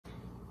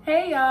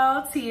Hey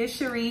y'all, Tia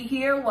Cherie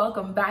here.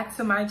 Welcome back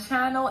to my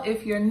channel.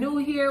 If you're new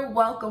here,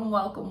 welcome.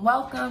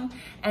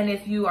 And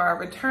if you are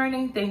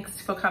returning, thanks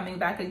for coming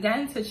back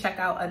again to check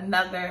out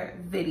another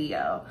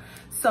video.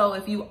 So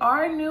if you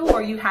are new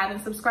or you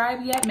haven't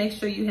subscribed yet, make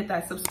sure you hit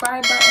that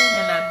subscribe button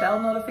and that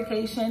bell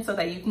notification so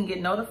that you can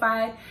get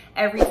notified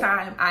every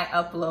time I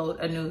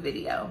upload a new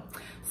video.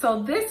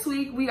 So this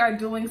week we are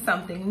doing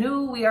something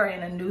new. We are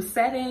in a new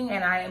setting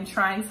and I am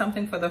trying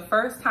something for the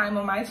first time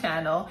on my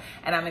channel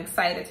and I'm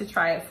excited to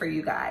try it for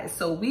you guys.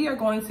 So we are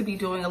going to be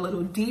doing a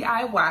little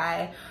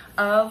DIY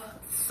of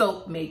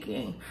soap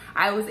making.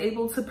 I was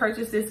able to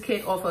purchase this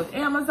kit off of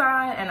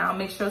Amazon and I'll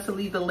make sure to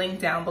leave the link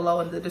down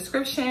below in the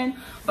description.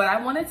 But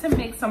I wanted to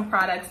make some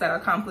products that are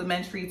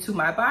complementary to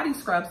my body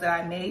scrubs that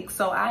I make.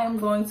 So I am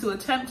going to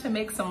attempt to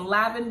make some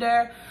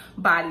lavender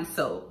body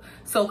soap.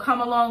 So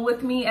come along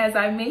with me as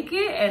I make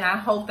it and I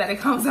hope that it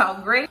comes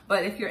out great.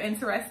 But if you're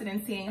interested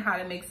in seeing how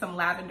to make some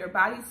lavender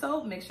body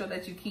soap, make sure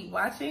that you keep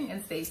watching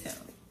and stay tuned.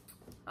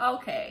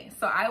 Okay,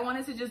 so I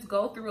wanted to just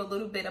go through a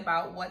little bit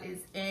about what is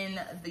in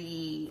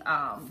the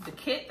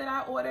kit that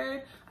I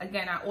ordered.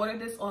 Again, I ordered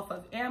this off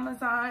of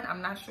Amazon.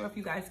 I'm not sure if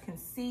you guys can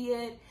see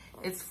it.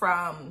 It's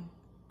from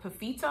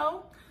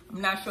Pafito.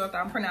 I'm not sure if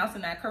I'm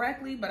pronouncing that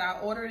correctly, but I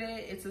ordered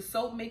it. It's a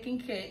soap making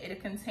kit.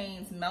 It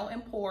contains melt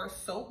and pour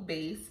soap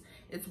base.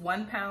 It's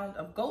 1 pound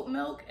of goat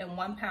milk and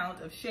 1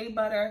 pound of shea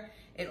butter.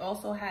 It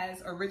also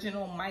has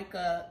original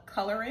mica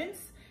colorants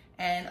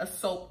and a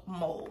soap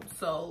mold.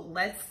 So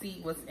let's see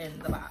what's in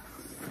the box.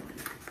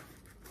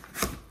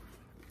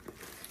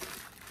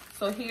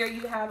 So here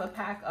you have a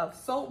pack of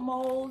soap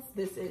molds.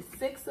 This is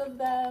 6 of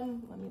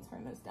them. Let me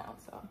turn this down.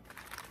 So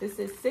this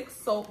is 6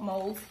 soap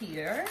molds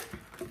here.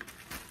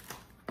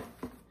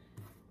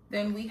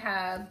 Then we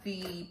have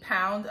the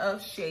pound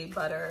of shea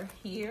butter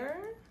here.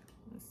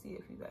 Let's see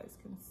if you guys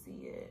can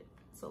see it.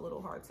 It's a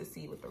little hard to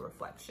see with the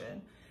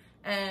reflection.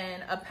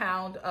 And a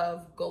pound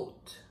of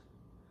goat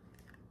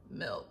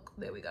milk.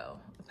 There we go.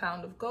 A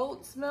pound of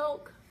goat's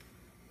milk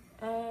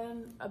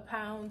and a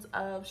pound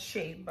of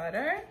shea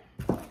butter.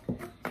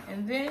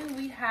 And then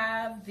we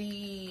have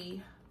the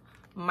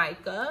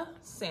mica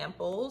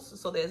samples.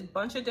 So there's a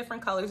bunch of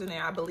different colors in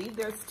there. I believe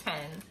there's 10.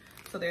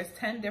 So there's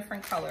 10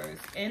 different colors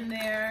in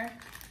there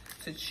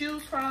to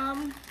choose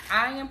from.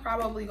 I am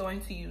probably going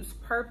to use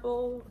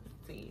purple.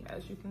 Let's see,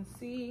 as you can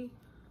see,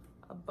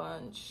 a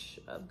bunch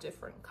of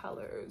different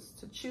colors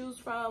to choose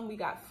from. We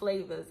got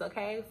flavors,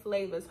 okay?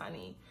 Flavors,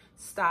 honey,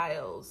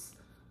 styles.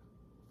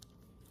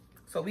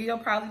 So we are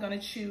probably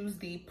gonna choose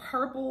the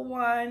purple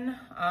one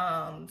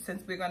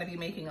since we're gonna be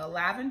making a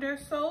lavender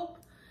soap.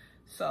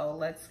 So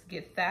let's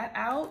get that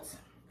out.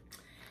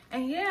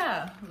 And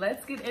yeah,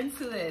 let's get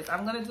into this.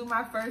 I'm gonna do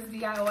my first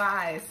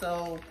DIY,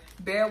 so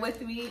bear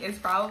with me. It's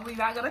probably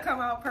not gonna come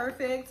out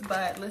perfect,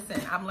 but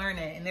listen, I'm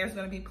learning and there's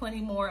gonna be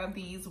plenty more of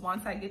these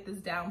once I get this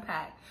down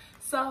pat.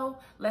 So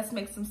let's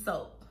make some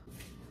soap.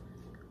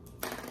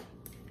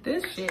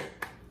 This shit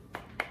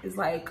is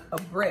like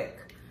a brick.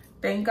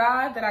 Thank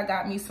God that I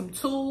got me some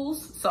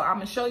tools. So I'm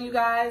gonna show you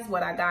guys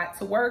what I got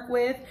to work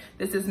with.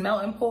 This is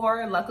melt and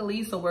pour,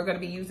 luckily, so we're gonna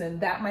be using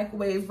that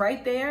microwave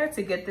right there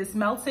to get this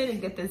melted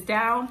and get this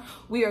down.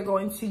 We are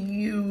going to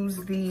use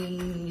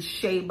the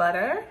shea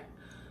butter.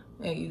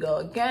 There you go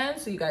again,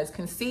 so you guys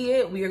can see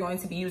it. We are going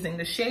to be using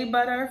the shea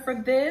butter for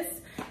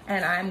this,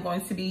 and I'm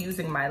going to be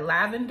using my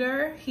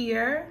lavender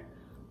here.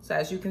 So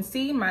as you can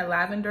see, my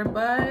lavender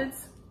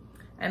buds,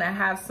 and I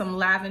have some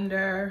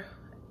lavender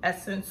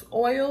essence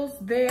oils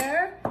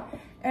there.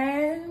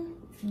 And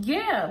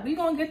yeah, we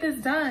gonna get this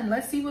done.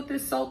 Let's see what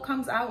this soap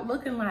comes out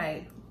looking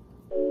like.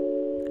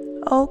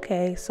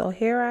 Okay, so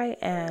here I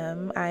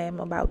am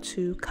about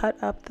to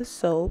cut up the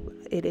soap.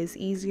 It is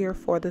easier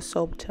for the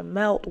soap to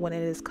melt when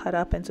it is cut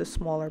up into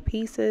smaller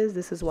pieces.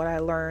 This is what I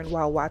learned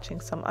while watching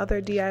some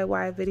other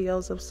DIY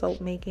videos of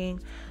soap making.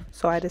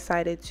 So I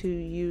decided to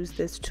use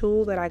this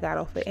tool that I got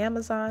off of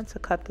Amazon to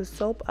cut the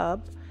soap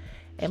up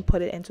and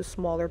put it into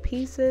smaller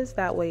pieces.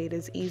 That way it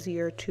is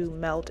easier to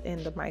melt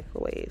in the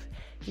microwave.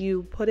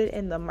 You put it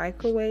in the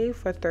microwave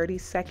for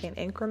 30-second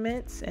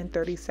increments and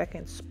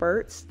 30-second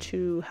spurts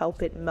to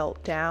help it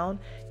melt down.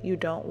 You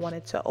don't want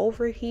it to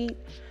overheat,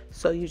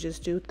 so you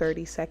just do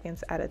 30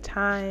 seconds at a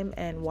time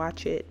and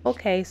watch it.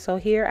 Okay, so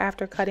here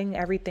after cutting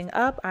everything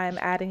up, I'm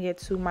adding it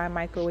to my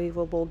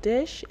microwavable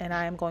dish and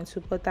I am going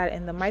to put that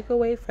in the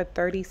microwave for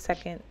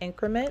 30-second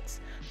increments.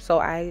 So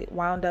I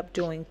wound up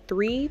doing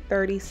 3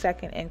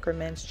 30-second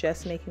increments,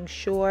 just making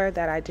sure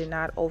that I did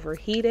not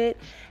overheat it.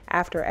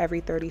 After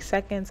every 30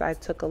 seconds, I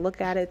took a look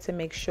at it to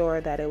make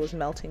sure that it was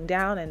melting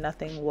down and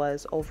nothing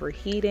was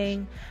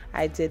overheating.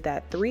 I did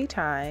that 3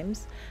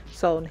 times.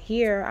 So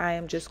here I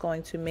am just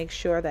going to make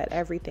sure that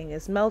everything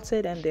is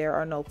melted and there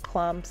are no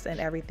clumps and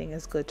everything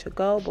is good to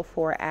go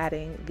before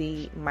adding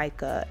the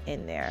mica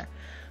in there.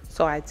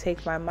 So I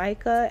take my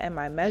mica and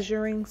my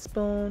measuring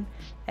spoon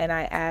and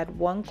I add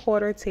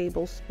 1/4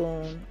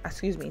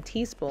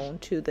 teaspoon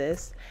to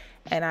this,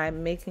 And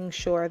I'm making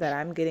sure that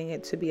I'm getting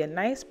it to be a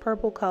nice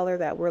purple color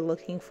that we're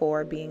looking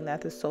for, being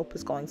that the soap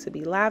is going to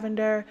be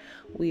lavender.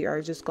 We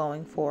are just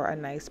going for a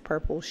nice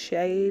purple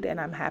shade,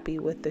 and I'm happy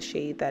with the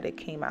shade that it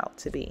came out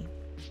to be.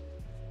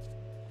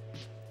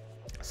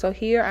 So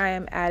here I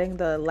am adding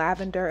the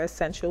lavender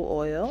essential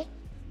oil,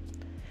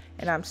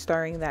 and I'm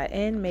stirring that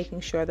in, making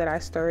sure that I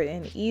stir it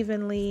in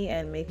evenly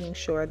and making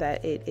sure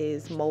that it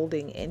is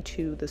molding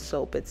into the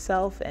soap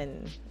itself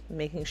and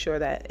making sure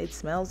that it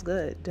smells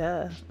good,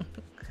 duh.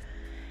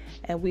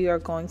 And we are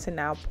going to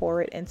now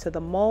pour it into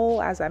the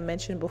mold. As I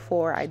mentioned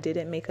before, I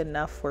didn't make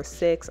enough for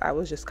 6. I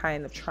was just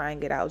kind of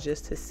trying it out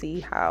just to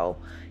see how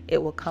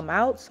it will come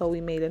out. So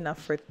we made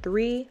enough for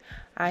 3.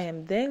 I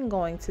am then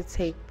going to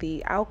take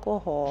the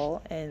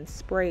alcohol and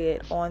spray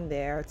it on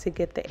there to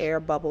get the air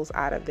bubbles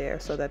out of there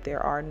so that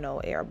there are no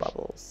air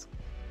bubbles.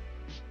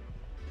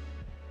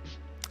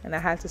 And I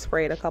had to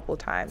spray it a couple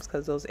times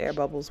because those air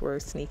bubbles were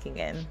sneaking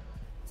in.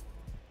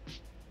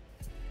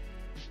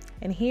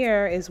 And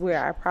here is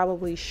where I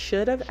probably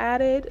should have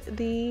added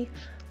the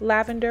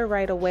lavender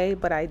right away,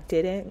 but I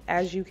didn't.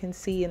 As you can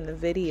see in the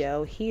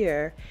video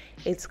here,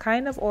 it's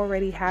kind of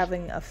already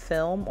having a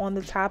film on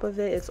the top of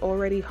it. It's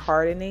already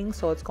hardening,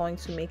 so it's going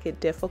to make it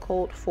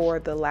difficult for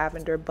the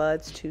lavender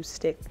buds to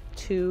stick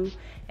to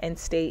and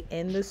stay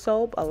in the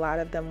soap. A lot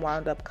of them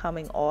wound up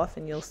coming off,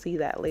 and you'll see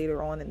that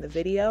later on in the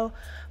video.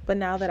 But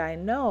now that I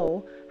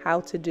know how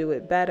to do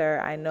it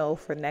better, I know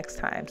for next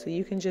time. So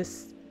you can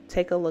just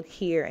take a look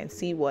here and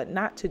see what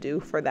not to do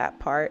for that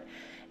part.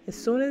 As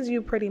soon as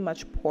you pretty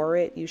much pour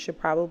it, you should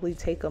probably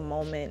take a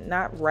moment,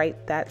 not right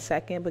that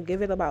second, but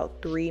give it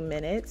about 3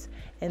 minutes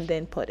and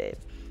then put it.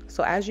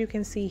 So as you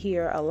can see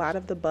here, a lot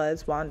of the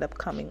buds wound up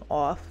coming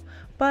off,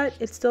 but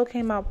it still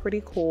came out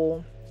pretty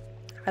cool.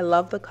 I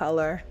love the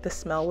color, the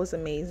smell was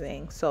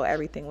amazing, so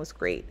everything was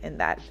great in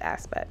that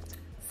aspect.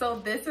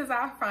 So this is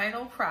our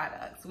final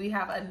products. We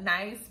have a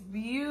nice,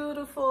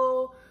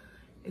 beautiful,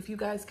 if you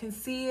guys can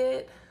see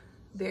it,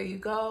 there you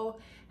go.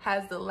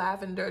 Has the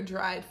lavender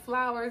dried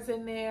flowers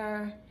in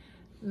there.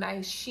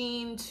 Nice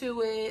sheen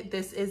to it.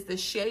 This is the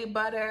shea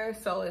butter,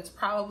 so it's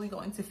probably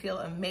going to feel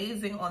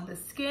amazing on the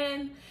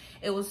skin.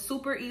 It was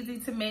super easy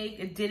to make.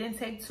 It didn't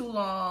take too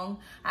long.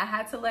 I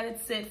had to let it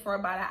sit for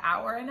about 1.5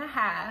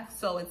 hours.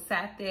 So it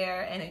sat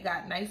there and it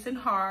got nice and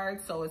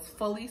hard. So it's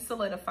fully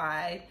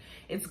solidified.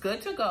 It's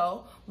good to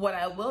go. What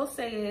I will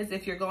say is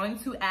if you're going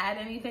to add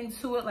anything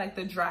to it, like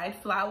the dried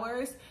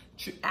flowers,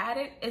 add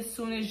it as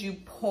soon as you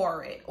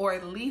pour it, or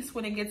at least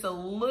when it gets a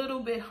little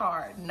bit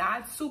hard,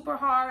 not super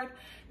hard,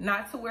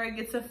 not to where it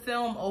gets a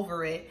film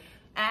over it.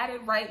 Add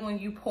it right when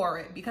you pour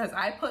it, because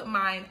I put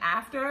mine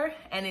after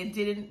and it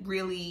didn't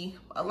really,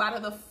 a lot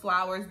of the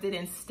flowers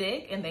didn't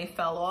stick and they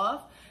fell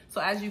off. So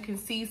as you can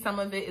see, some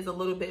of it is a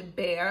little bit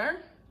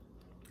bare,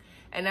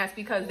 and that's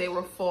because they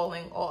were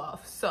falling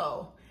off.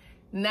 So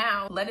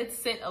now let it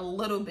sit a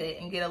little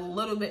bit and get a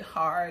little bit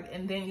hard,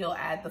 and then you'll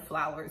add the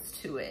flowers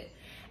to it.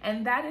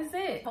 And that is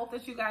it. Hope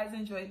that you guys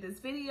enjoyed this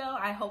video.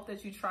 I hope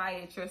that you try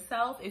it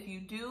yourself. If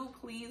you do,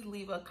 please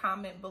leave a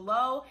comment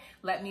below.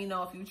 Let me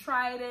know if you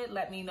tried it.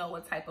 Let me know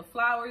what type of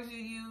flowers you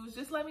use.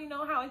 Just let me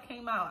know how it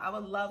came out. I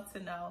would love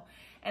to know.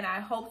 And I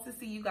hope to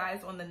see you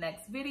guys on the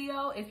next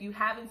video. If you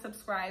haven't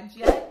subscribed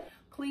yet,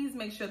 please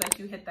make sure that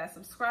you hit that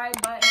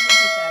subscribe button and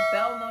hit that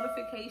bell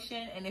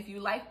notification. And if you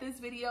like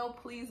this video,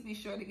 please be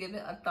sure to give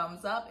it a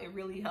thumbs up. It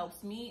really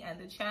helps me and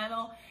the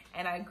channel,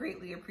 and I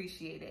greatly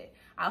appreciate it.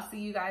 I'll see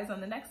you guys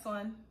on the next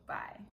one. Bye.